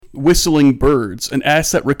whistling birds, an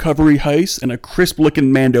asset recovery heist, and a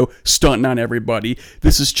crisp-looking Mando stunting on everybody.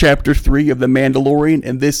 This is Chapter 3 of The Mandalorian,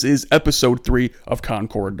 and this is Episode 3 of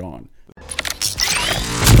Concord Dawn.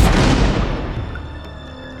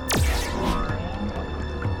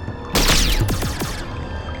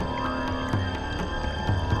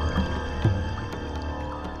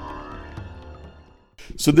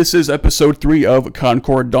 So this is Episode 3 of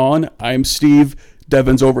Concord Dawn. I'm Steve.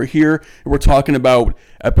 Devin's over here, and we're talking about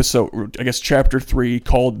Chapter 3,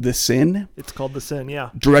 called The Sin. It's called The Sin,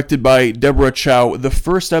 yeah. Directed by Deborah Chow. The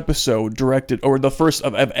first episode the first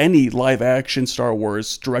of any live-action Star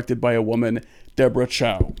Wars directed by a woman, Deborah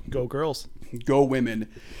Chow. Go girls. Go women.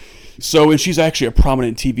 So, and she's actually a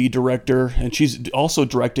prominent TV director, and she's also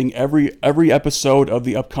directing every episode of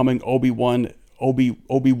the upcoming Obi-Wan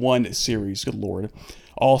series. Good Lord.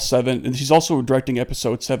 All 7, and she's also directing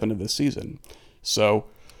episode 7 of this season. So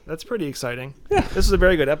that's pretty exciting. Yeah, this is a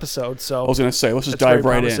very good episode. So I was gonna say, let's just dive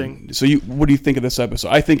right in. So, what do you think of this episode?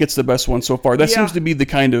 I think it's the best one so far. That seems to be the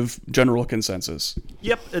kind of general consensus.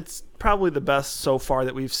 Yep, it's probably the best so far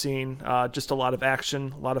that we've seen. Just a lot of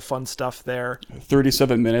action, a lot of fun stuff there.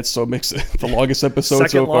 37 minutes, so it makes it the longest episode so far.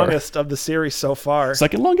 Second longest of the series so far.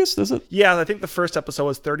 Second longest, is it? Yeah, I think the first episode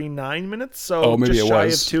was 39 minutes, so maybe just shy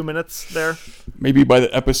of 2 minutes there. Maybe by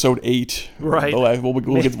the episode 8, right? We'll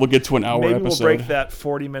get to an hour maybe episode. We'll break that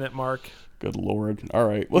 40-minute mark. Good Lord. All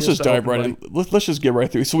right, let's just dive right in. Let's just get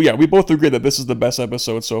right through. So yeah, we both agree that this is the best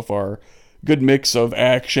episode so far. Good mix of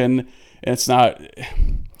action, and it's not...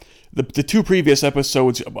 The 2 previous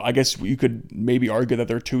episodes, I guess you could maybe argue that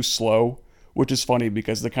they're too slow, which is funny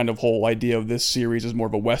because the kind of whole idea of this series is more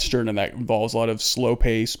of a Western, and that involves a lot of slow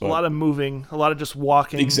pace. But a lot of moving, a lot of just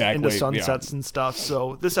walking into sunsets and stuff.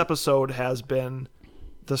 So this episode has been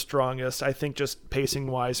the strongest, I think, just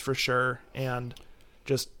pacing-wise for sure, and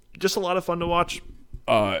just a lot of fun to watch.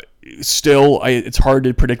 Still, it's hard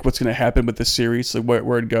to predict what's going to happen with this series, like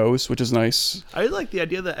where it goes, which is nice. I like the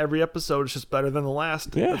idea that every episode is just better than the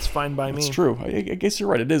last. Yeah, that's fine by me. That's true. I guess you're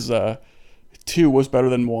right. It is. 2 was better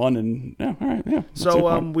than 1, and yeah, all right, yeah.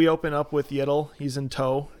 So we open up with Yiddle. He's in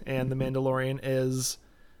tow, and the Mandalorian is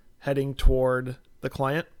heading toward the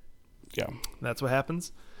client. Yeah, that's what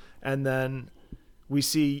happens, and then we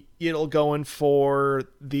see Yiddle going for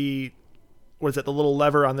the little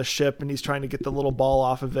lever on the ship, and he's trying to get the little ball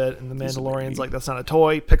off of it, and the Mandalorian's like, that's not a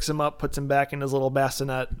toy, picks him up, puts him back in his little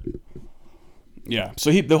bassinet. Yeah,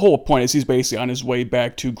 so the whole point is he's basically on his way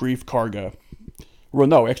back to Greef Karga. Well,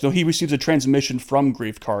 no, actually, he receives a transmission from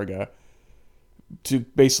Greef Karga to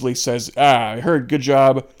basically says, I heard, good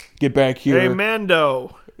job, get back here. Hey,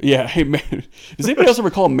 Mando. Yeah, hey, man. Does anybody else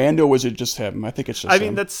ever call him Mando, or is it just him? I think it's just him. I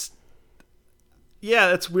mean, that's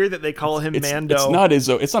weird that they call him Mando.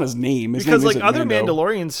 It's not his name. Because other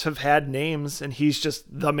Mandalorians have had names, and he's just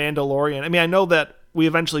the Mandalorian. I mean, I know that we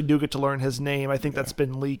eventually do get to learn his name. I think that's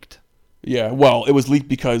been leaked. Yeah, well, it was leaked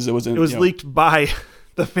because it was leaked by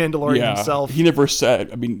the Mandalorian himself. He never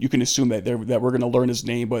said. I mean, you can assume that we're going to learn his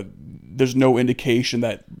name, but there's no indication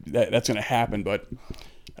that that's going to happen. But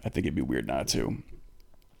I think it'd be weird not to.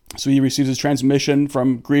 So he receives his transmission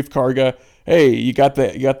from Greef Karga. Hey, you got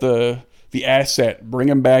the asset, bring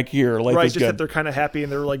him back here. Right, just that they're kind of happy,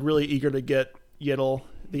 and they're like really eager to get Yiddle,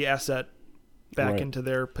 the asset, back into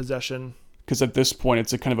their possession. Because at this point,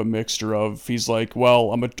 it's a kind of a mixture of, he's like,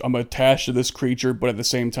 well, I'm attached to this creature, but at the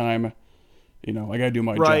same time, I got to do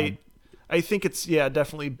my job. Right. I think it's,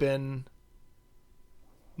 definitely been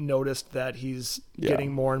noticed that he's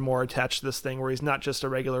getting more and more attached to this thing, where he's not just a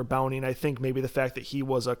regular bounty. And I think maybe the fact that he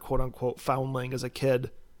was a quote-unquote foundling as a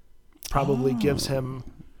kid probably gives him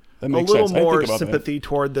a little more sympathy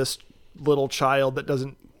toward this little child that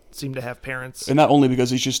doesn't seem to have parents. And not only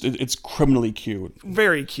because it's criminally cute.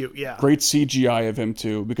 Very cute, yeah. Great CGI of him,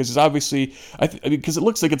 too, because it's obviously, because it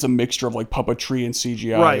looks like it's a mixture of like puppetry and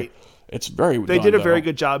CGI. Right. It's very They did a very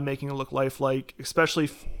good job making it look lifelike, especially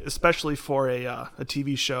for a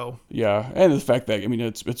TV show. Yeah, and the fact that, I mean,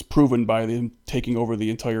 it's proven by them taking over the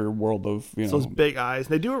entire world of, those big eyes.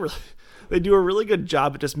 They do a really good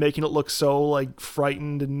job at just making it look so like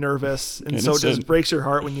frightened and nervous, and so it just breaks your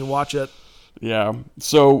heart when you watch it. Yeah.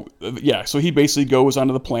 So he basically goes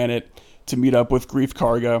onto the planet to meet up with Greef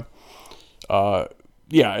Karga.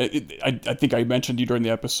 I think I mentioned to you during the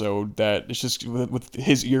episode that it's just with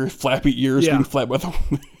his flappy ears being flapped by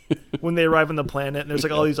the when they arrive on the planet, and there's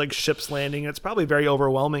like all these like ships landing, it's probably very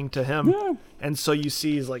overwhelming to him. Yeah. And so you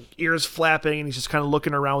see his like ears flapping, and he's just kind of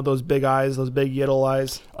looking around with those big eyes, those big Yiddle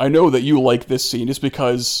eyes. I know that you like this scene just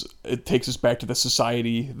because it takes us back to the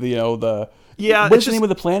society, the Yeah. What's the name of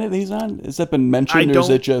the planet that he's on? Has that been mentioned, or is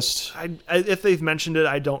it just? If they've mentioned it,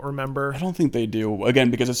 I don't remember. I don't think they do.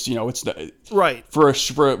 Again, because it's it's right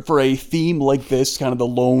for a theme like this, kind of the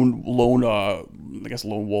lone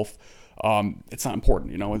wolf. It's not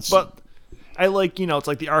important, It's but. I like, it's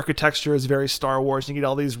like the architecture is very Star Wars. You get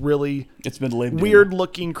all these really weird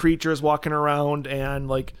looking creatures walking around, and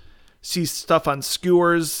like see stuff on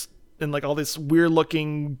skewers and like all this weird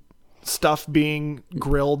looking stuff being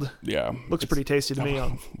grilled. Yeah. Looks pretty tasty to me.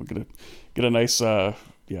 We're going to get a nice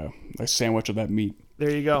nice sandwich of that meat.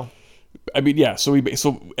 There you go. I mean, yeah. So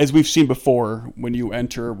as we've seen before, when you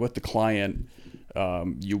enter with the client,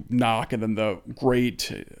 you knock, and then the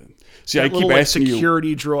great. See, I keep asking you.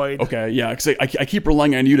 Security droid. Okay, yeah, because I keep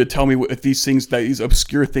relying on you to tell me if these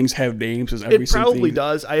obscure things have names. It probably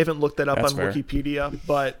does. I haven't looked that up on Wikipedia,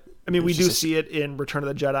 but I mean, we do see it in Return of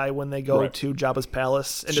the Jedi when they go to Jabba's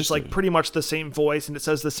palace, and it's like pretty much the same voice, and it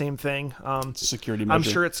says the same thing. It's a security measure. I'm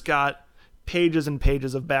sure it's got pages and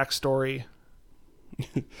pages of backstory.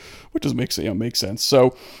 Which just makes sense.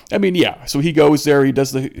 So, I mean, yeah. So he goes there. He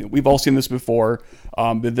does we've all seen this before.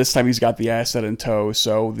 But this time he's got the asset in tow.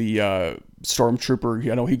 So the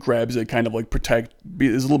stormtrooper, he grabs it, kind of like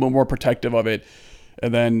is a little bit more protective of it.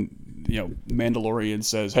 And then, Mandalorian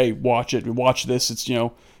says, "Hey, watch it. Watch this." It's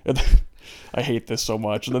I hate this so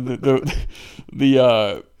much. And then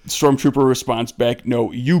the stormtrooper responds back,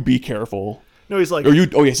 "No, you be careful." No, he's like,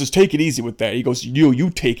 he says, "Take it easy with that." He goes, you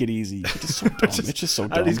take it easy. It's just so dumb. It's just so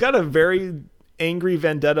dumb. He's got a very angry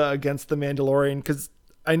vendetta against the Mandalorian, because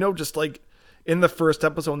I know just like in the first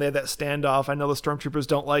episode when they had that standoff, I know the stormtroopers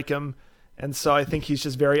don't like him. And so I think he's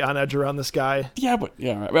just very on edge around this guy. Yeah, but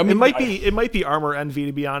yeah, I mean, it might be armor envy,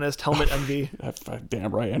 to be honest, helmet envy.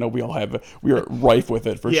 Damn right, I know we are rife with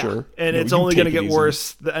it for sure. And it's only going to get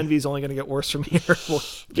worse. The envy is only going to get worse from here. We'll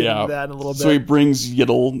get into that in a little bit. So he brings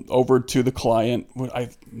Yiddle over to the client.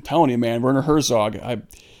 I'm telling you, man, Werner Herzog,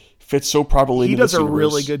 fits so properly. He does a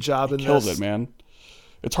really good job in this. Kills it, man.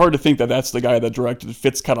 It's hard to think that that's the guy that directed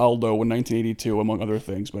Fitzcarraldo in 1982, among other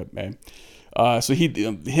things, but man. So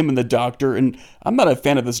him and the doctor, and I'm not a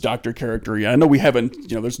fan of this doctor character yet. I know we haven't,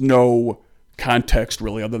 there's no context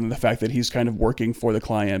really other than the fact that he's kind of working for the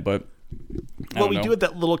client, but well, we do have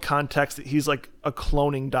that little context that he's like a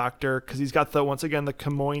cloning doctor, because he's got the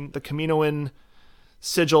Kaminoan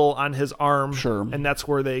sigil on his arm, sure, and that's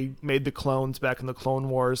where they made the clones back in the Clone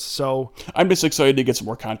Wars. So I'm just excited to get some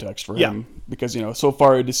more context for him, because so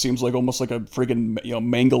far it just seems like almost like a friggin'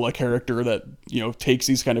 Mangala character that takes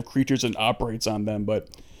these kind of creatures and operates on them, but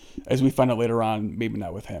as we find out later on, maybe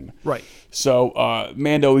not with him. Right. So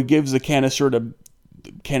Mando gives the canister of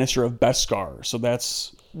Beskar, so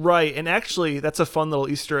that's right, and actually that's a fun little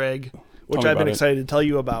Easter egg, which I've been excited to tell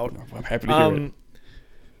you about. I'm happy to hear it.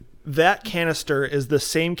 That canister is the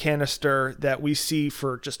same canister that we see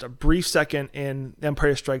for just a brief second in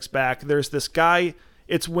Empire Strikes Back. There's this guy.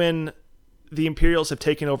 It's when the Imperials have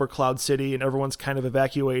taken over Cloud City and everyone's kind of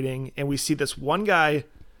evacuating. And we see this one guy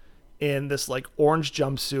in this like orange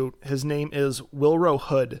jumpsuit. His name is Willrow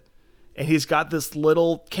Hood. And he's got this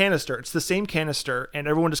little canister. It's the same canister. And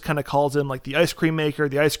everyone just kind of calls him like the ice cream maker,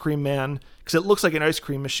 the ice cream man. Because it looks like an ice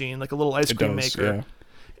cream machine, like a little ice cream maker.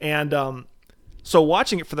 Yeah. And, so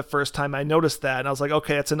watching it for the first time, I noticed that, and I was like,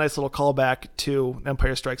 okay, it's a nice little callback to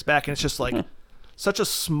Empire Strikes Back, and it's just like such a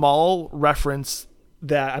small reference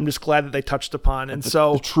that I'm just glad that they touched upon. And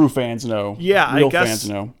the true fans know. Yeah, real I guess. Fans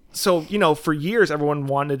know. So, for years, everyone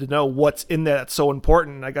wanted to know what's in there that's so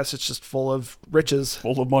important. I guess it's just full of riches.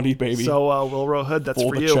 Full of money, baby. So, Willrow Hood, that's full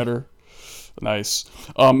for you. Full of cheddar. Nice.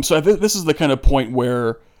 So I think this is the kind of point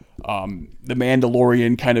where the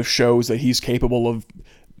Mandalorian kind of shows that he's capable of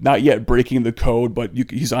not yet breaking the code, but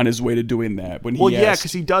he's on his way to doing that. When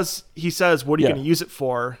because he says, "What are you going to use it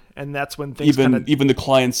for?" And that's when things even the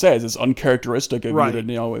client says it's uncharacteristic of you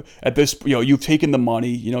to, at this, you've taken the money,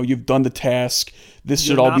 you've done the task. This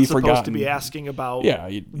should all be forgotten. You're not supposed to be asking about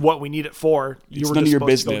what we need it for. It's none of your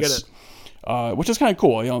business. Which is kind of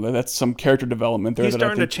cool. That's some character development there. He's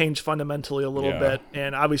starting to change fundamentally a little bit,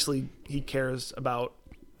 and obviously he cares about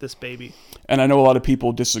this baby. And I know a lot of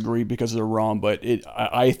people disagree because they're wrong, but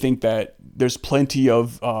I think that there's plenty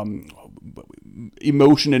of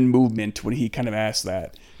emotion and movement when he kind of asks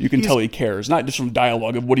that. You can tell he cares, not just from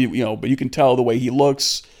dialogue of what do you but you can tell the way he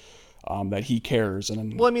looks that he cares.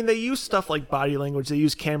 And well, I mean, they use stuff like body language. They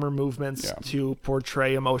use camera movements to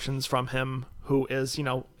portray emotions from him, who is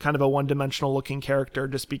kind of a one-dimensional looking character,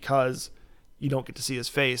 just because you don't get to see his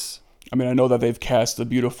face. I mean, I know that they've cast the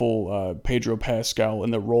beautiful Pedro Pascal in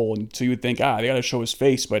the role, and so you would think, they got to show his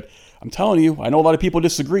face. But I'm telling you, I know a lot of people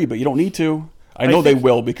disagree, but you don't need to. I know they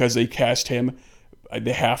will, because they cast him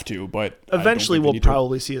they have to, but eventually we'll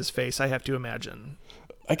probably see his face, I have to imagine.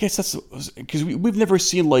 I guess that's because we've never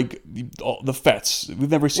seen like the Fets. We've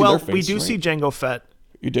never seen their face. Well, we do see Jango Fett.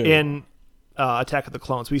 You do. In Attack of the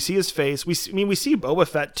Clones. We see his face. We see Boba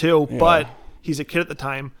Fett too, but he's a kid at the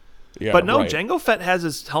time. Yeah, but no, right. Jango Fett has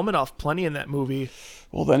his helmet off plenty in that movie.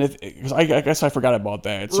 Well, then, I guess I forgot about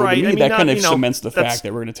that. So right. to me, that kind of cements the fact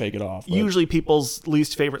that we're going to take it off. But usually people's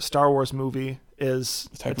least favorite Star Wars movie is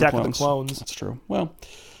Attack of the Clones. That's true. Well,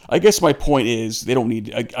 I guess my point is they don't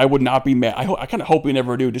need... I would not be mad. I kind of hope we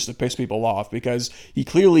never do just to piss people off, because he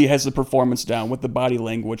clearly has the performance down with the body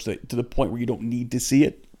language to the point where you don't need to see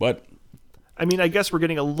it. But I mean, I guess we're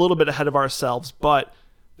getting a little bit ahead of ourselves, but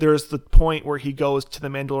there's the point where he goes to the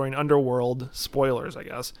Mandalorian underworld, spoilers, I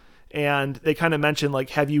guess, and they kind of mention,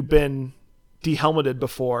 like, have you been dehelmeted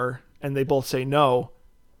before? And they both say no.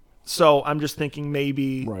 So I'm just thinking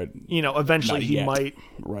maybe, eventually he might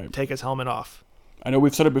take his helmet off. I know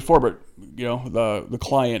we've said it before, but, the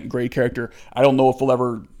client, great character. I don't know if we'll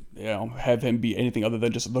ever, have him be anything other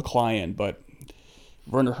than just the client, but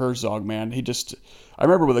Werner Herzog, man, I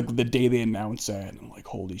remember the day they announced that, I'm like,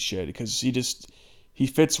 holy shit, because he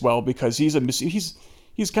fits well because he's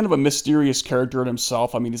kind of a mysterious character in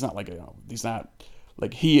himself. I mean, he's not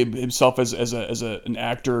like he himself as an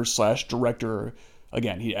actor / director.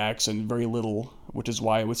 Again, he acts in very little, which is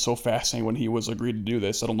why it was so fascinating when he was agreed to do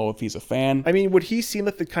this. I don't know if he's a fan. I mean, would he seem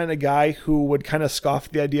like the kind of guy who would kind of scoff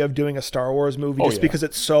at the idea of doing a Star Wars movie because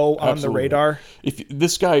it's so on the radar? If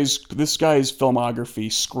this guy's filmography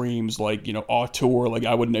screams like auteur, like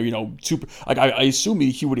I would super. Like I assume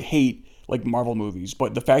he would hate like Marvel movies,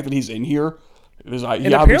 but the fact that he's in here, and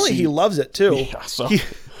apparently he loves it too. Yeah, so.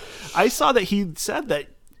 I saw that he said that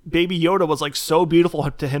Baby Yoda was like so beautiful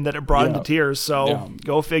to him that it brought him to tears. So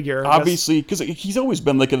go figure. Obviously, because he's always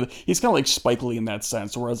been like he's kind of like Spike Lee in that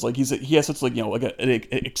sense, whereas like he has such like like an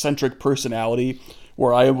eccentric personality.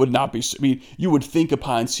 Where I would not be. I mean, you would think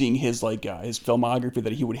upon seeing his like his filmography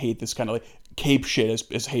that he would hate this kind of like cape shit,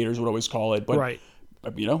 as haters would always call it. But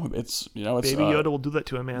it's Baby Yoda will do that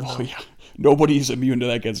to a man. Oh yeah, nobody's immune to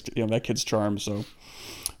that kid's charm. So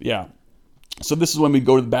yeah. So this is when we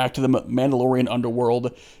go back to the Mandalorian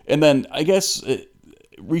underworld, and then I guess it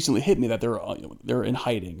recently hit me that they're in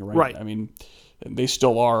hiding, right? Right. I mean, they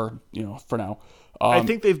still are, for now. I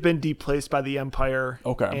think they've been displaced by the Empire.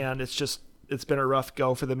 Okay. And it's been a rough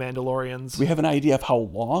go for the Mandalorians. We have an idea of how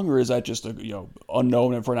long, or is that just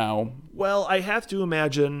unknown for now? Well, I have to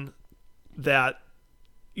imagine that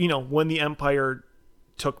when the Empire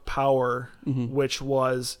took power, which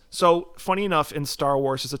was so funny enough in Star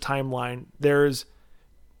Wars as a timeline, there's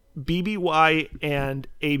BBY and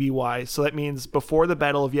ABY, so that means before the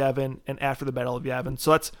Battle of Yavin and after the Battle of Yavin.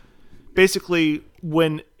 So that's basically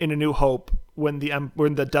when in A New Hope, when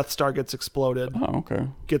the Death Star gets exploded,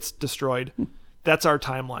 gets destroyed. That's our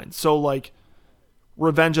timeline. So like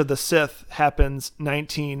Revenge of the Sith happens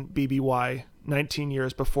 19 BBY, 19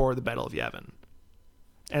 years before the Battle of Yavin.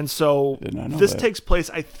 And so this takes place,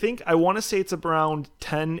 I want to say it's around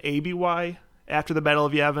 10 ABY after the Battle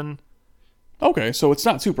of Yavin. Okay, so it's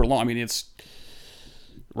not super long. I mean, it's...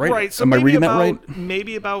 Right. So am I reading that right?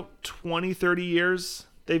 Maybe about 20, 30 years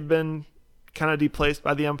they've been kind of displaced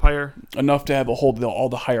by the Empire. Enough to have all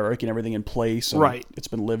the hierarchy and everything in place. And right. It's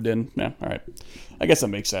been lived in. Yeah, all right. I guess that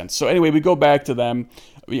makes sense. So anyway, we go back to them.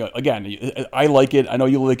 Again, I like it. I know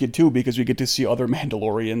you like it too, because we get to see other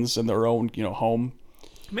Mandalorians in their own, home.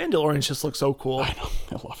 Mandalorians just look so cool. I know.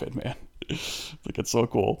 I love it, man. Like, it's so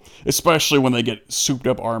cool. Especially when they get souped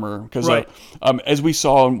up armor. Because as we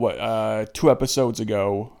saw in 2 episodes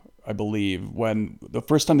ago, I believe, when the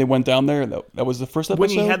first time they went down there, that was the first episode? When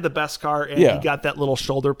he had the Beskar and he got that little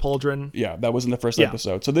shoulder pauldron. Yeah, that was in the first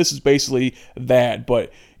episode. So this is basically that,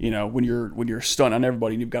 but when you're stunned on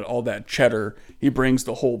everybody and you've got all that cheddar, he brings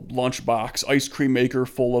the whole lunchbox, ice cream maker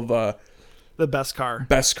full of the Beskar.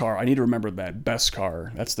 Beskar. I need to remember that.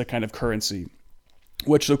 Beskar. That's the kind of currency.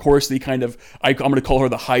 Which, of course, the kind of... I'm going to call her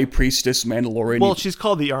the High Priestess Mandalorian. Well, she's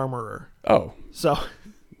called the Armorer. Oh. So...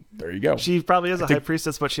 There you go. She probably is a High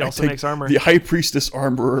Priestess, but she also makes armor. The High Priestess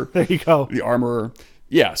Armorer. There you go. The Armorer.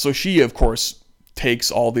 Yeah, so she, of course,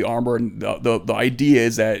 takes all the armor. And the idea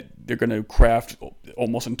is that they're going to craft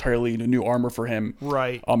almost entirely new armor for him.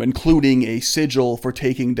 Right. Including a sigil for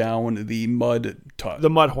taking down the Mud Tusk. The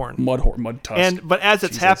Mudhorn. Mud Tusk. But as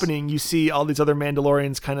it's happening, you see all these other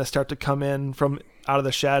Mandalorians kind of start to come in from out of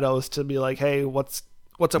the shadows to be like, hey, what's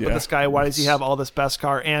up with this guy? Why does he have all this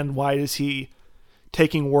Beskar? And why is he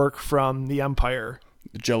taking work from the Empire?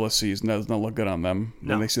 The jealousy does not look good on them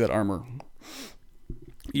when they see that armor.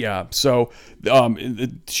 Yeah, so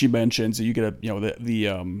she mentions that you get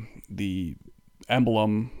the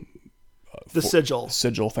emblem. The sigil.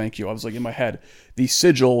 Sigil, thank you. I was like in my head. The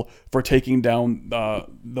sigil for taking down the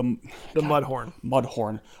Mudhorn.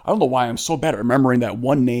 Mudhorn. I don't know why I'm so bad at remembering that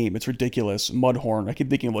one name. It's ridiculous. Mudhorn. I keep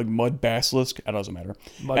thinking of like Mud Basilisk. It doesn't matter.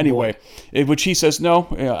 Anyway, which he says, no,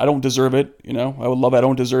 I don't deserve it. I would love it. I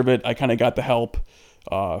don't deserve it. I kind of got the help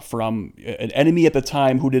from an enemy at the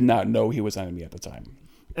time who did not know he was enemy at the time.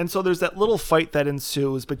 And so there's that little fight that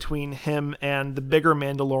ensues between him and the bigger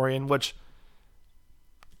Mandalorian, which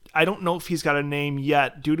I don't know if he's got a name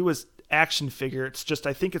yet due to his action figure.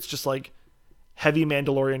 I think it's just like Heavy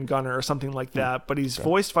Mandalorian Gunner or something like that. But he's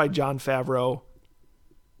voiced by Jon Favreau,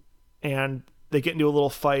 and they get into a little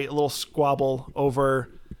fight, a little squabble over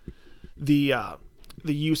the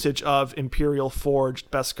usage of Imperial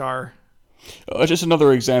forged Beskar. Just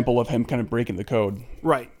another example of him kind of breaking the code,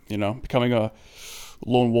 right? Becoming a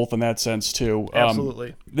lone wolf in that sense too.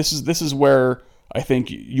 Absolutely. This is where I think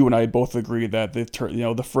you and I both agree that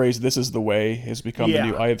the phrase "this is the way" has become the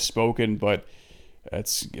new "I have spoken," but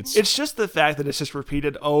it's just the fact that it's just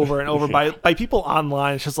repeated over and over by people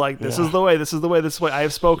online. It's just like this is the way, this is the way, this is the way. I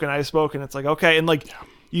have spoken. It's like okay, and like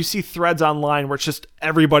you see threads online where it's just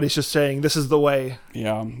everybody's just saying this is the way.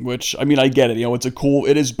 Yeah, which I mean I get it.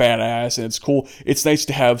 It is badass and it's cool. It's nice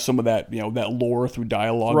to have some of that that lore through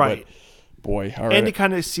dialogue, right? But boy, all right. And to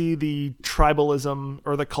kind of see the tribalism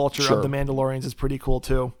or the culture of the Mandalorians is pretty cool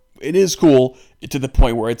too. It is cool to the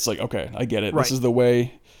point where it's like, okay, I get it. Right. This is the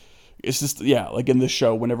way. It's just, like in this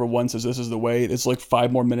show, whenever one says this is the way, it's like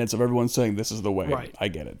 5 more minutes of everyone saying this is the way. Right. I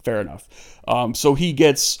get it. Fair enough. So he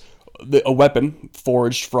gets a weapon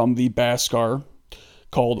forged from the Beskar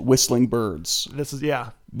called Whistling Birds.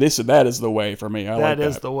 That is the way for me. That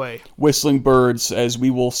is the way. Whistling Birds, as we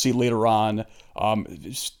will see later on,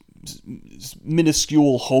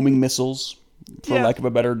 minuscule homing missiles, for lack of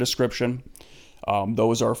a better description.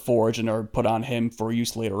 Those are forged and are put on him for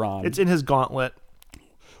use later on. It's in his gauntlet.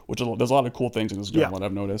 There's a lot of cool things in his gauntlet,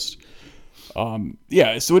 I've noticed. So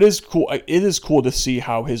it is cool. It is cool to see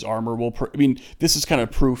how his armor will... this is kind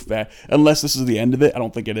of proof that, unless this is the end of it, I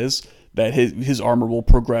don't think it is, that his armor will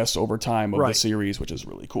progress over time of the series, which is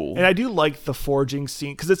really cool. And I do like the forging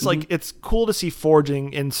scene, because it's like, it's cool to see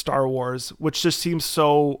forging in Star Wars, which just seems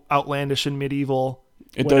so outlandish and medieval.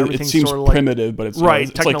 It seems sort of primitive, but it's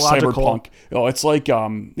it's technological. Like cyberpunk. It's like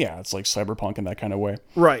it's like cyberpunk in that kind of way.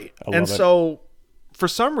 Right. And so for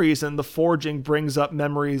some reason the forging brings up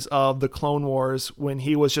memories of the Clone Wars when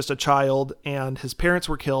he was just a child and his parents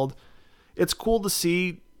were killed. It's cool to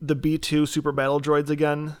see the B2 super battle droids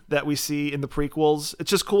again that we see in the prequels. It's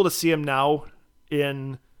just cool to see him now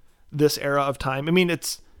in this era of time.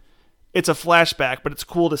 It's a flashback, but it's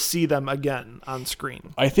cool to see them again on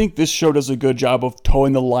screen. I think this show does a good job of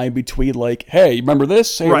towing the line between like, hey, remember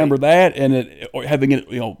this? Hey, remember that? And having it,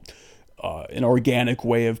 an organic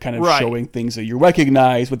way of kind of showing things that you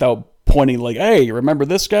recognize without pointing like, hey, remember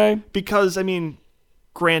this guy? Because,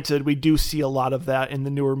 granted, we do see a lot of that in the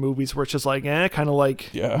newer movies where it's just like, kind of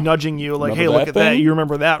like nudging you like, remember hey, look at that. You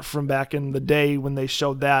remember that from back in the day when they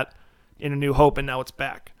showed that in A New Hope and now it's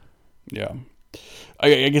back. Yeah.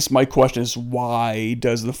 I guess my question is, why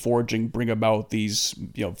does the forging bring about these,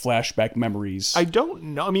 flashback memories? I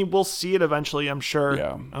don't know. We'll see it eventually, I'm sure.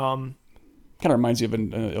 Yeah. Kind of reminds you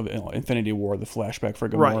of Infinity War, the flashback for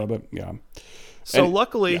Gamora, but yeah. So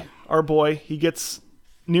luckily, our boy, he gets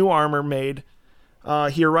new armor made.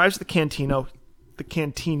 He arrives at the cantina.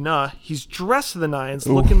 He's dressed to the nines,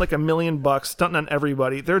 looking like $1 million, stunting on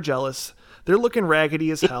everybody. They're jealous. They're looking raggedy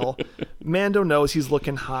as hell. Mando knows he's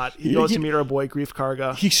looking hot. He goes to meet our boy Greef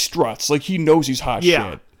Karga. He struts like he knows he's hot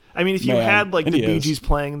shit. If you had like the Bee Gees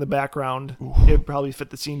playing in the background, it'd probably fit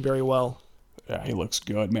the scene very well. Yeah, he looks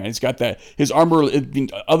good, man. He's got that. His armor,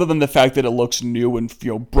 other than the fact that it looks new and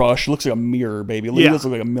brushed, looks like a mirror, baby. He looks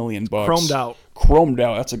like $1 million. Chromed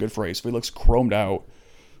out. That's a good phrase. But he looks chromed out.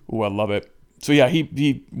 Ooh, I love it. So yeah,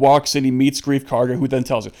 he walks in, he meets Greef Karga, who then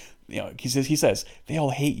tells him, he says they all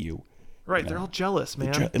hate you. Right, they're all jealous,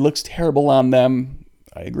 man. It looks terrible on them.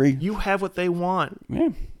 I agree. You have what they want,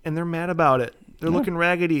 and they're mad about it. They're looking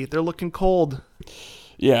raggedy. They're looking cold.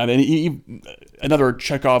 Yeah, and then he another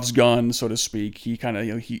Chekhov's gun, so to speak. He kind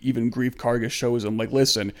of, even Greef Karga shows him, like,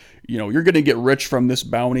 listen, you're going to get rich from this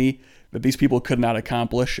bounty that these people could not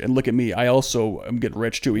accomplish, and look at me, I also am getting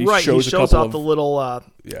rich too. He shows off the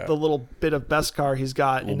little bit of Beskar he's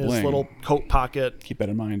got in his little coat pocket. Keep that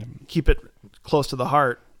in mind. Keep it close to the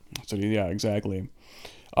heart. So yeah, exactly.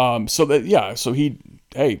 So he,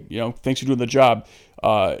 hey, thanks for doing the job.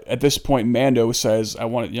 At this point, Mando says, I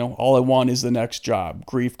want all I want is the next job.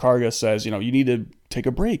 Greef Karga says, you need to take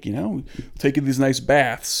a break, taking these nice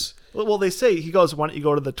baths. Well, they say, he goes, why don't you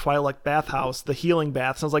go to the Twi'lek bathhouse, the healing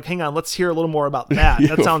bath? So I was like, hang on, let's hear a little more about that.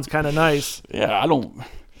 That sounds kind of nice. Yeah,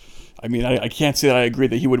 I can't say that I agree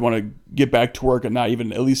that he would want to get back to work and not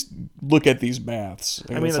even at least look at these baths.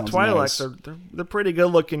 The Twi'leks, they're pretty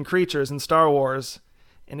good-looking creatures in Star Wars.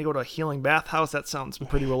 And to go to a healing bathhouse, that sounds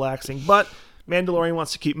pretty relaxing. But Mandalorian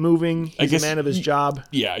wants to keep moving. He's a man of his job.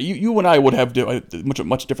 Yeah, you and I would have a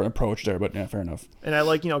much different approach there, but yeah, fair enough. And I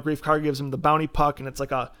like, Greef Karga gives him the bounty puck, and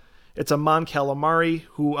it's a Mon Calamari,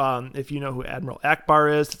 who, if you know who Admiral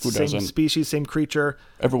Ackbar is, it's the same species, same creature.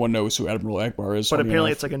 Everyone knows who Admiral Ackbar is. But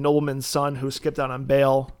apparently it's like a nobleman's son who skipped out on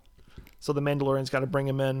bail. So the Mandalorian's got to bring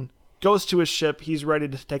him in. Goes to his ship. He's ready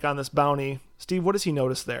to take on this bounty. Steve, what does he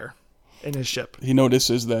notice there in his ship? He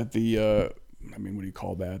notices that what do you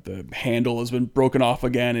call that? The handle has been broken off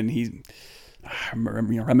again, and he's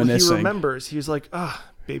reminiscing. He remembers. He's like,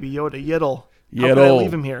 Baby Yoda, Yiddle. How could I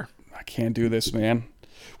leave him here? I can't do this, man.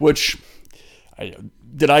 Which,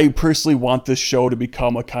 did I personally want this show to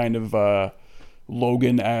become a kind of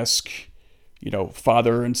Logan-esque,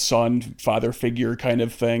 father and son, father figure kind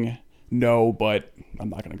of thing? No, but I'm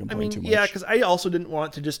not going to complain too much. Yeah, because I also didn't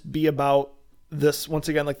want it to just be about this, once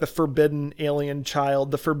again, like the forbidden alien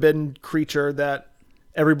child, the forbidden creature that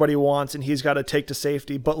everybody wants and he's got to take to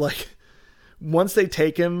safety. But like, once they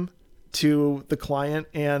take him to the client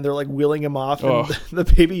and they're like wheeling him off, and the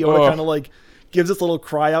Baby Yoda kind of like gives this little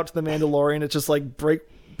cry out to the Mandalorian. It just like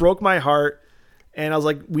broke my heart. And I was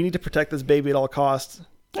like, we need to protect this baby at all costs.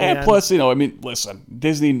 And plus, listen,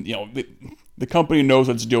 Disney, the company knows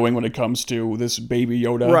what it's doing when it comes to this Baby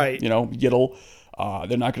Yoda, right? Yiddle.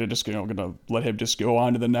 They're not going to just, going to let him just go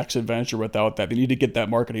on to the next adventure without that. They need to get that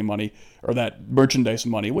marketing money or that merchandise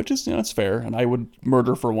money, which is, it's fair. And I would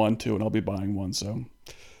murder for one too, and I'll be buying one. So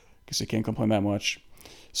I guess I can't complain that much.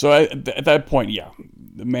 So at that point,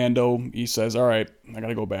 the Mando, he says, all right, I got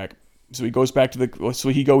to go back. So he goes back to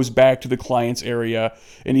the client's area,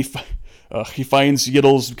 and he finds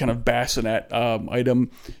Yiddle's kind of bassinet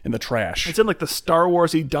item in the trash. It's in like the Star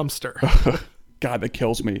Wars-y dumpster. God, that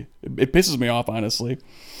kills me. It pisses me off, honestly.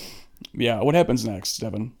 Yeah, what happens next,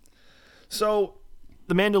 Devin? So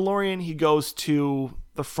the Mandalorian, he goes to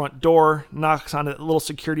the front door, knocks on it, a little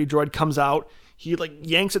security droid comes out. He like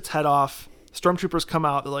yanks its head off. Stormtroopers come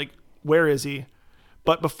out. They're like, where is he?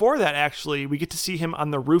 But before that, actually, we get to see him on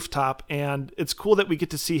the rooftop, and it's cool that we get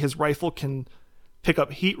to see his rifle can pick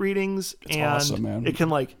up heat readings. It's awesome, man. It can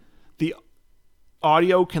like, the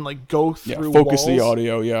audio can like go through focus walls. The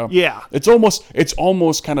audio, yeah. It's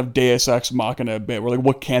almost kind of Deus Ex Machina a bit. We're like,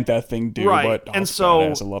 what can't that thing do? Right, But and so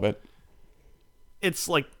badass. I love it. It's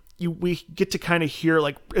like we get to kind of hear,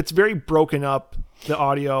 like, it's very broken up, the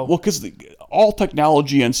audio. Well, because all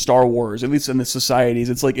technology in Star Wars, at least in the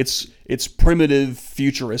societies, it's like it's primitive,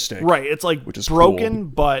 futuristic. Right. It's like, which is broken,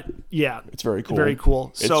 cool. But yeah, it's very cool. Very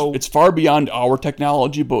cool. So it's far beyond our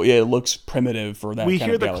technology, but yeah, it looks primitive for that. We kind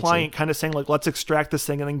hear of the galaxy. client kind of saying like, let's extract this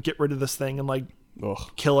thing and then get rid of this thing and like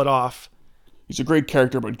kill it off. He's a great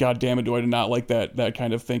character, but god damn it, do I not like that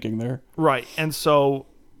kind of thinking there. Right. And so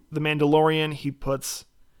the Mandalorian, he puts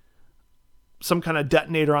some kind of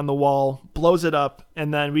detonator on the wall, blows it up,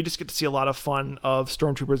 and then we just get to see a lot of fun of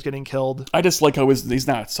stormtroopers getting killed. I just like how he's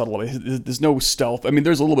not subtle. There's no stealth. I mean,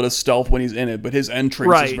 there's a little bit of stealth when he's in it, but his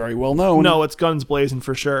entrance is very well known. No, it's guns blazing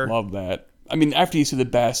for sure. Love that. I mean, after you see the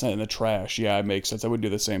bassinet in the trash, yeah, it makes sense. I would do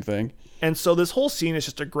the same thing. And so this whole scene is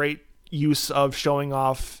just a great use of showing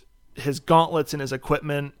off his gauntlets and his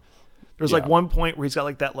equipment. There's like one point where he's got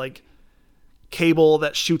like that like cable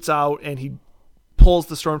that shoots out, and he pulls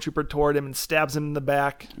the stormtrooper toward him and stabs him in the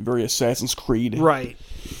back. Very Assassin's Creed. Right.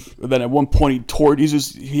 But then at one point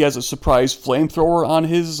he has a surprise flamethrower on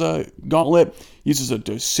his gauntlet. He uses it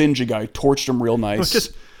to singe a guy, torched him real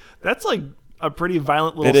nice. That's like a pretty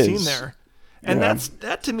violent little scene there. And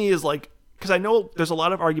that to me is like, because I know there's a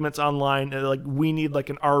lot of arguments online that like we need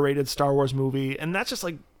like an R-rated Star Wars movie, and that's just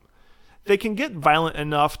like, they can get violent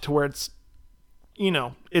enough to where it's,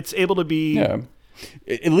 it's able to be. Yeah.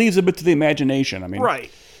 It leaves a bit to the imagination. I mean,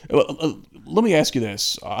 right. Let me ask you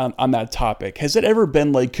this on that topic. Has it ever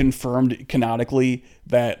been like confirmed canonically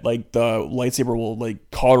that like the lightsaber will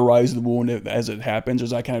like cauterize the wound as it happens, or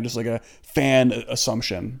is that kind of just like a fan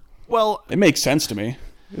assumption? Well, it makes sense to me.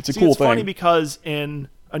 It's a cool thing. It's funny because in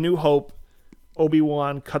A New Hope,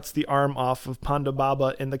 Obi-Wan cuts the arm off of Ponda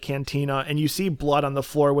Baba in the cantina, and you see blood on the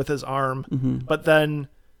floor with his arm. Mm-hmm. But then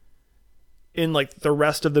in like the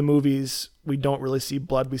rest of the movies, we don't really see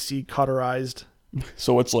blood. We see cauterized.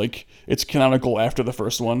 So it's like it's canonical after the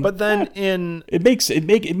first one. But then it makes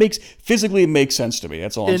physically it makes sense to me.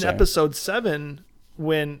 That's all I'm saying. In Episode 7,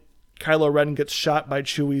 when Kylo Ren gets shot by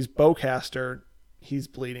Chewie's bowcaster, he's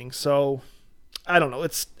bleeding. So I don't know.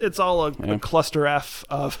 It's all a cluster F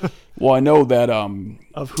of. Well, I know that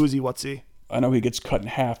of who's he, what's he. I know he gets cut in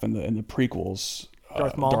half in the prequels.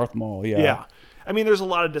 Darth Maul. Darth Maul, yeah. Yeah. I mean, there's a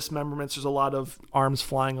lot of dismemberments. There's a lot of arms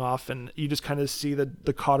flying off, and you just kind of see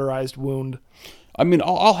the cauterized wound. I mean,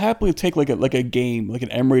 I'll happily take like a game, like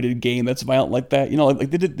an M-rated game that's violent like that. You know, like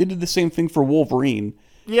they did the same thing for Wolverine.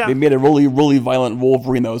 Yeah. They made a really, really violent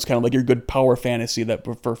Wolverine that was kind of like your good power fantasy that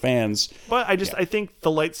for fans. But I think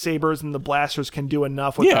the lightsabers and the blasters can do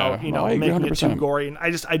enough without making it too gory. And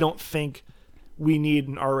I don't think we need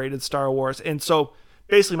an R-rated Star Wars. And so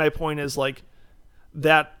basically my point is like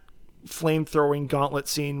that flamethrowing gauntlet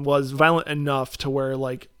scene was violent enough to where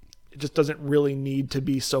like it just doesn't really need to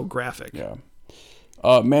be so graphic. Yeah.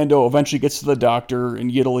 Mando eventually gets to the doctor, and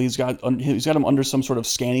Yiddle, he's got him under some sort of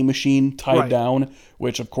scanning machine tied down,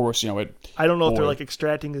 which of course, I don't know if they're like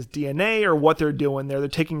extracting his DNA or what they're doing there. They're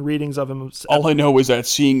taking readings of him. All I know is that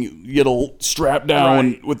seeing Yiddle strapped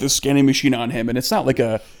down with the scanning machine on him, and it's not like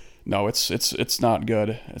it's not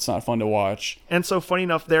good. It's not fun to watch. And so funny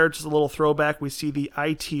enough there, just a little throwback, we see the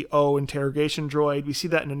ITO interrogation droid. We see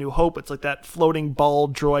that in A New Hope. It's like that floating ball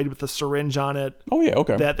droid with a syringe on it. Oh yeah,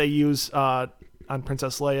 okay. That they use on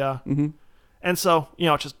Princess Leia. Mm-hmm. And so,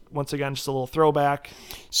 just once again, just a little throwback.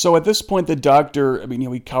 So at this point, the doctor,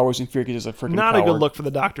 he cowers in fear because he's a freaking Not coward. a good look for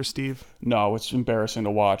the doctor, Steve. No, it's embarrassing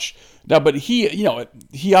to watch. No, but he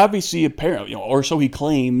obviously, apparently, or so he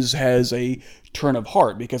claims, has a turn of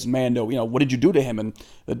heart because Mando, what did you do to him? And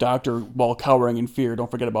the doctor, while cowering in fear,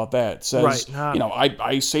 don't forget about that, says,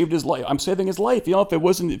 I saved his life. I'm saving his life. If it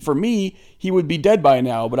wasn't for me, he would be dead by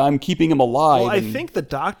now, but I'm keeping him alive. Well, I think the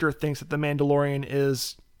doctor thinks that the Mandalorian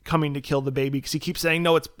is coming to kill the baby because he keeps saying,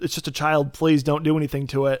 no, it's just a child, please don't do anything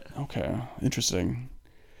to it. Okay, interesting.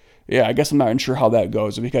 Yeah, I guess I'm not sure how that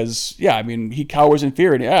goes because he cowers in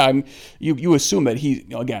fear, and you assume that he,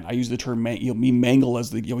 again, I use the term mangle as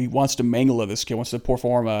the, he wants to mangle this kid, wants to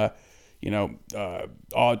perform a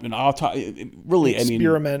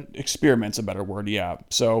experiment's a better word. Yeah.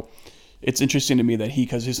 So it's interesting to me that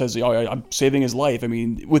because he says, I'm saving his life.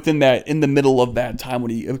 Within that, in the middle of that time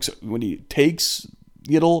when he takes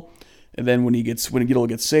Yiddle, and then when Yiddle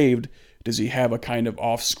gets saved, does he have a kind of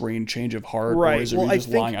off-screen change of heart, or is he just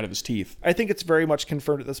lying out of his teeth? I think it's very much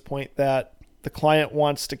confirmed at this point that the client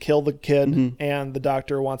wants to kill the kid, and the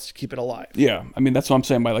doctor wants to keep it alive. Yeah, that's what I'm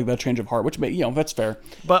saying by like that change of heart, which that's fair.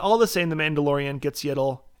 But all the same, the Mandalorian gets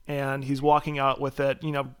Yiddle, and he's walking out with it.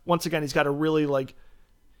 Once again, he's got to really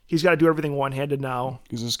he's got to do everything one-handed now.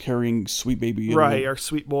 He's just carrying sweet baby Yiddle. Right, our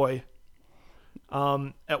sweet boy.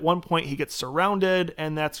 At one point, he gets surrounded,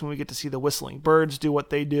 and that's when we get to see the whistling birds do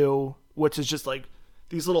what they do, which is just like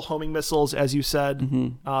these little homing missiles, as you said.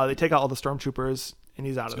 Mm-hmm. They take out all the stormtroopers, and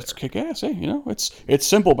he's out of there. It's kick-ass, hey? It's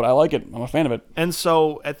simple, but I like it. I'm a fan of it. And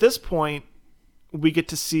so at this point, we get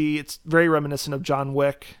to see it's very reminiscent of John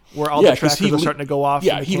Wick, where all the trackers are starting to go off.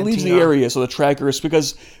 Yeah, he leaves the area, so the trackers,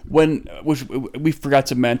 because which we forgot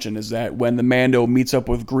to mention, is that when the Mando meets up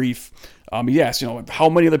with Greef, how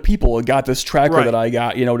many other people got this tracker that I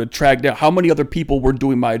got, to track down? How many other people were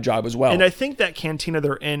doing my job as well? And I think that cantina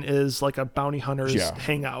they're in is like a bounty hunter's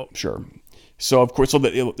hangout. Sure. So of course,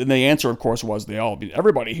 the answer, of course, was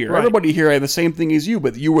everybody here had the same thing as you,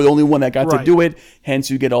 but you were the only one that got to do it. Hence,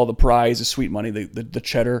 you get all the prize, the sweet money, the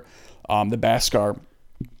cheddar, the Beskar.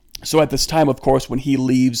 So at this time, of course, when he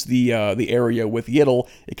leaves the area with Yiddle,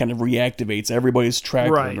 it kind of reactivates everybody's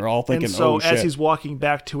tracker, and they're all thinking, and so shit. As he's walking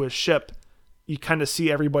back to his ship, you kind of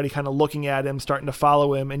see everybody kind of looking at him, starting to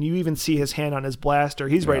follow him, and you even see his hand on his blaster.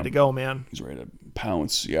 He's ready to go, man. He's ready to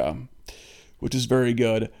pounce, which is very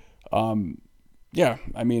good.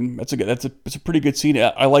 It's a pretty good scene.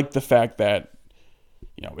 I like the fact that,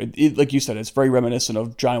 it like you said, it's very reminiscent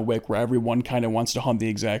of John Wick, where everyone kind of wants to hunt the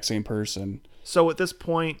exact same person. So at this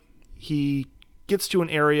point, he gets to an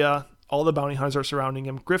area. All the bounty hunters are surrounding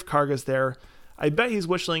him. Greef Karga's there. I bet he's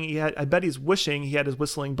wishing he had his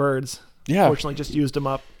whistling birds. Yeah. Fortunately, just used them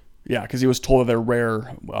up. Yeah, because he was told that they're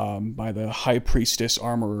rare by the High Priestess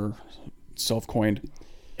armorer, self-coined.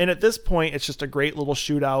 And at this point, it's just a great little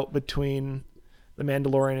shootout between the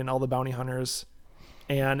Mandalorian and all the bounty hunters.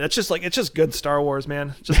 And it's just good Star Wars,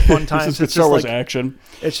 man. Just fun times. It's Star Wars action.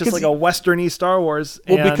 It's just like a westerny Star Wars.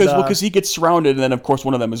 Well, because he gets surrounded, and then of course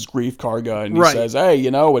one of them is Greef Karga, and he says, "Hey,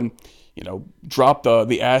 and drop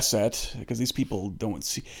the asset, because these people don't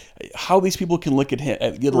see how these people can look at him,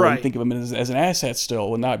 and think of him as an asset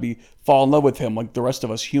still, and not fall in love with him like the rest of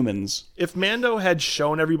us humans. If Mando had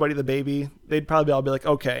shown everybody the baby, they'd probably all be like,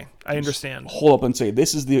 okay, I understand. Just hold up and say,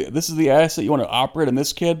 this is the asset you want to operate on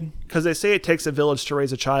this kid? Because they say it takes a village to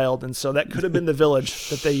raise a child, and so that could have been the village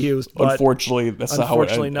that they used. But unfortunately, that's not how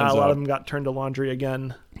it ends. A lot of them got turned to laundry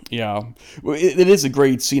again. Yeah, it is a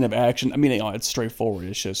great scene of action. I mean, it's straightforward.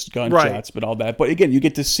 It's just gunshots, but all that. But again, you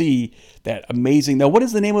get to see that amazing. Now, what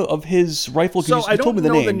is the name of his rifle? So I don't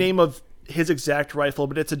know the name of his exact rifle,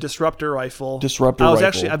 but it's a disruptor rifle.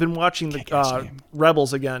 I've been watching the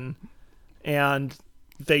Rebels again, and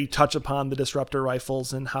they touch upon the disruptor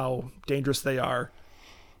rifles and how dangerous they are.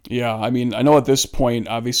 Yeah, I mean, I know at this point,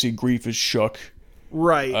 obviously, Greef is shook.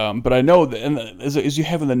 Right. But I know that, and as you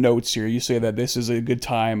have in the notes here, you say that this is a good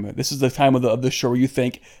time. This is the time of the show where you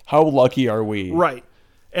think, how lucky are we? Right.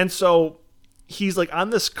 And so he's like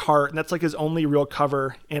on this cart, and that's like his only real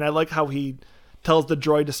cover. And I like how he tells the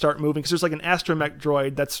droid to start moving, because there's like an astromech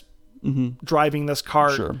droid that's driving this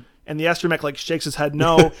cart. Sure. And the astromech like shakes his head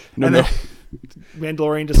no. Then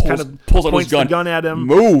Mandalorian just points the gun at him.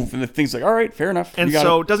 Move. And the thing's like, all right, fair enough. And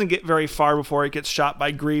so it doesn't get very far before it gets shot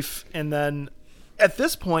by Greef. And then at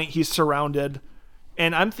this point, he's surrounded.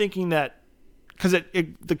 And I'm thinking that, because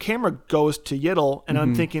the camera goes to Yiddle, and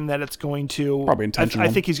I'm thinking that it's going to... Probably intentional.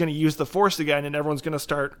 I think he's going to use the Force again, and everyone's going to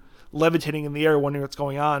start levitating in the air, wondering what's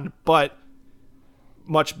going on. But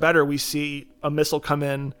much better, we see a missile come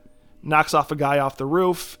in, knocks off a guy off the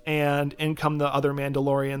roof, and in come the other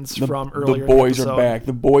Mandalorians from earlier. The boys are back.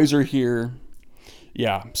 The boys are here.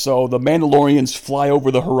 Yeah, so the Mandalorians fly over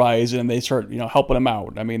the horizon, and they start, helping him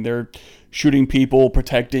out. I mean, they're shooting people,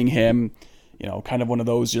 protecting him. Kind of one of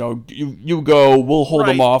those, you go, we'll hold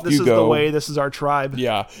them off, you go. This is the way, this is our tribe.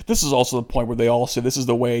 Yeah, this is also the point where they all say, this is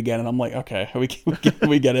the way again, and I'm like, okay,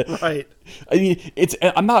 we get it. Right. I mean,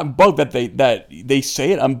 I'm not bugged that they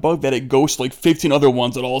say it, I'm bugged that it goes to like 15 other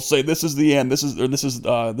ones that all say, this is the end, this is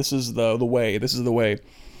the way, this is the way.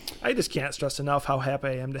 I just can't stress enough how happy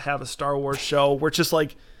I am to have a Star Wars show where it's just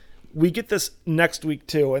like, we get this next week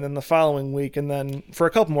too, and then the following week, and then for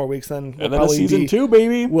a couple more weeks, then we'll probably season 2,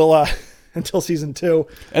 baby. We'll until season 2.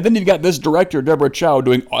 And then you've got this director, Deborah Chow,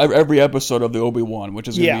 doing every episode of the Obi-Wan, which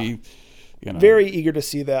is going to be, very eager to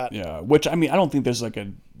see that. Yeah, which, I mean, I don't think there's like a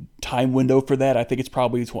time window for that. I think it's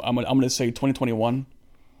probably, I'm going to say 2021.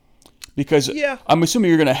 Because I'm assuming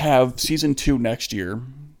you're going to have season 2 next year.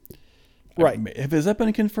 Right. Has that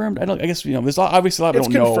been confirmed? I guess, there's obviously a lot of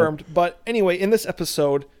don't know. It's confirmed, but anyway, in this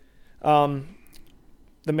episode,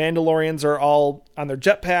 the Mandalorians are all on their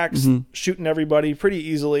jetpacks, shooting everybody pretty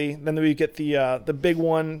easily. Then we get the big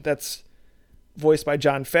one that's voiced by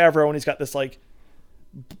Jon Favreau, and he's got this like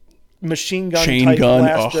machine gun type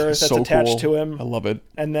blaster that's so attached to him. I love it.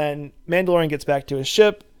 And then Mandalorian gets back to his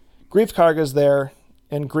ship. Greef Karga's there,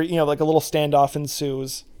 and like a little standoff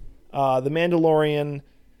ensues. The Mandalorian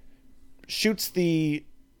shoots the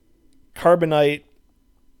carbonite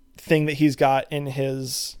thing that he's got in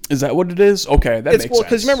his... Is that what it is? Okay, that makes sense.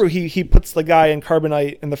 Because remember, he puts the guy in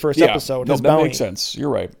carbonite in the first episode. No, that makes sense. You're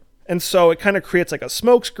right. And so it kind of creates like a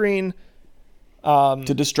smoke screen.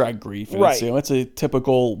 To distract Greef. Right. It's a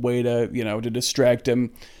typical way to, to distract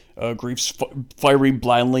him. Greef's firing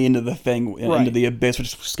blindly into the thing, into the abyss,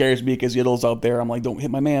 which scares me because Yiddle's out there. I'm like, don't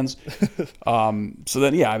hit my mans. So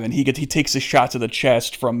then, he takes a shot to the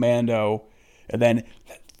chest from Mando, and then...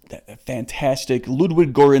 That fantastic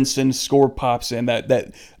Ludwig Göransson score pops in,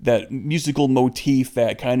 that musical motif,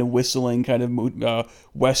 that kind of whistling, kind of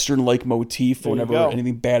Western-like motif whenever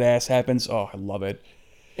anything badass happens. Oh, I love it.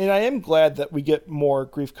 And I am glad that we get more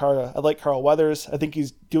Greef Karga. I like Carl Weathers. I think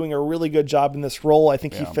he's doing a really good job in this role. I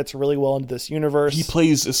think he fits really well into this universe. He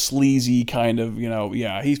plays a sleazy kind of,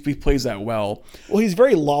 he plays that well. Well, he's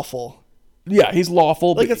very lawful. Yeah, he's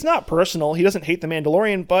lawful. Like, it's not personal. He doesn't hate the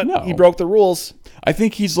Mandalorian, but he broke the rules. I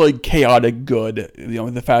think he's, like, chaotic good.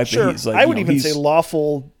 The fact that he's, like... I would even say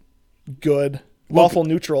lawful good. Lawful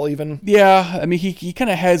neutral, even. Yeah, I mean, he kind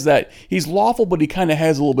of has that... He's lawful, but he kind of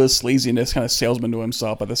has a little bit of sleaziness, kind of salesman to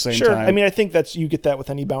himself at the same time. Sure, I mean, I think you get that with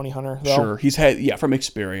any bounty hunter, though. Sure, he's had... from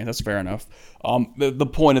experience, that's fair enough. The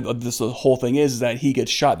point of the whole thing is that he gets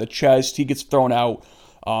shot in the chest, he gets thrown out...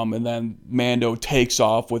 and then Mando takes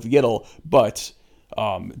off with Yiddle, but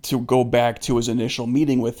to go back to his initial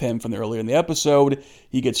meeting with him from earlier in the episode,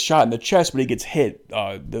 he gets shot in the chest, but he gets hit.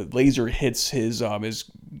 The laser hits his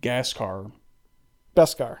Beskar.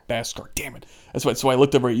 Damn it! That's why. So I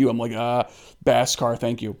looked over at you. I'm like, Beskar.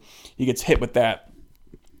 Thank you. He gets hit with that,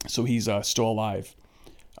 so he's still alive.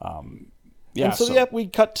 We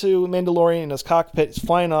cut to Mandalorian in his cockpit. He's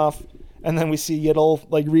flying off. And then we see Yiddle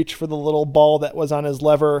like reach for the little ball that was on his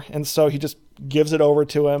lever, and so he just gives it over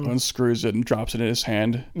to him, unscrews it, and drops it in his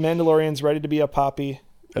hand. Mandalorian's ready to be a Poppy.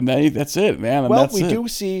 And then that's it, man. Well, we do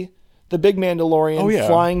see the big Mandalorian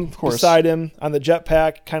flying beside him on the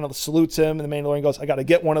jetpack, kind of salutes him, and the Mandalorian goes, "I got to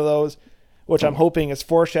get one of those," which I'm hoping is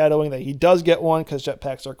foreshadowing that he does get one because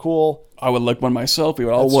jetpacks are cool. I would like one myself. We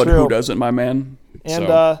all would. Who doesn't, my man?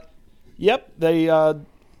 And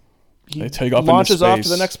he take off launches off to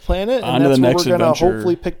the next planet, and that's what we're going to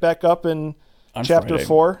hopefully pick back up in Chapter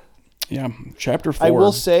 4. Yeah, Chapter 4. I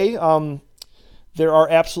will say there are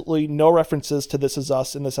absolutely no references to This Is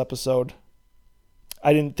Us in this episode.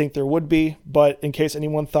 I didn't think there would be, but in case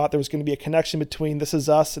anyone thought there was going to be a connection between This Is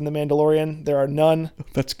Us and The Mandalorian, there are none.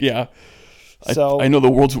 So I know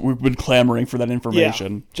we've been clamoring for that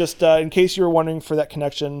information. Yeah, just in case you were wondering for that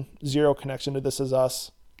connection, zero connection to This Is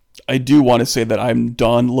Us. I do want to say that I'm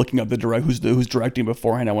done looking up who's directing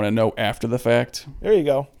beforehand. I want to know after the fact. There you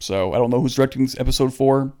go. So I don't know who's directing episode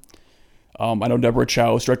 4. I know Deborah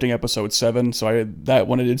Chow is directing episode 7, so that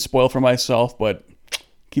one I did spoil for myself, but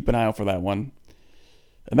keep an eye out for that one.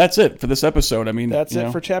 And that's it for this episode. I mean, that's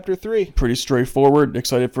it for Chapter 3. Pretty straightforward.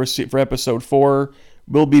 Excited for episode 4.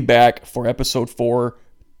 We'll be back for episode 4,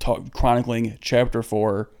 chronicling Chapter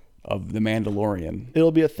 4 of The Mandalorian.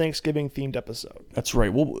 It'll be a Thanksgiving-themed episode. That's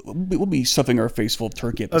right. We'll be stuffing our face full of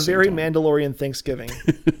turkey at the same time. A very time. Mandalorian Thanksgiving.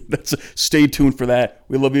 Stay tuned for that.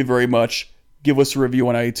 We love you very much. Give us a review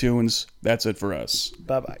on iTunes. That's it for us.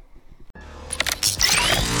 Bye-bye.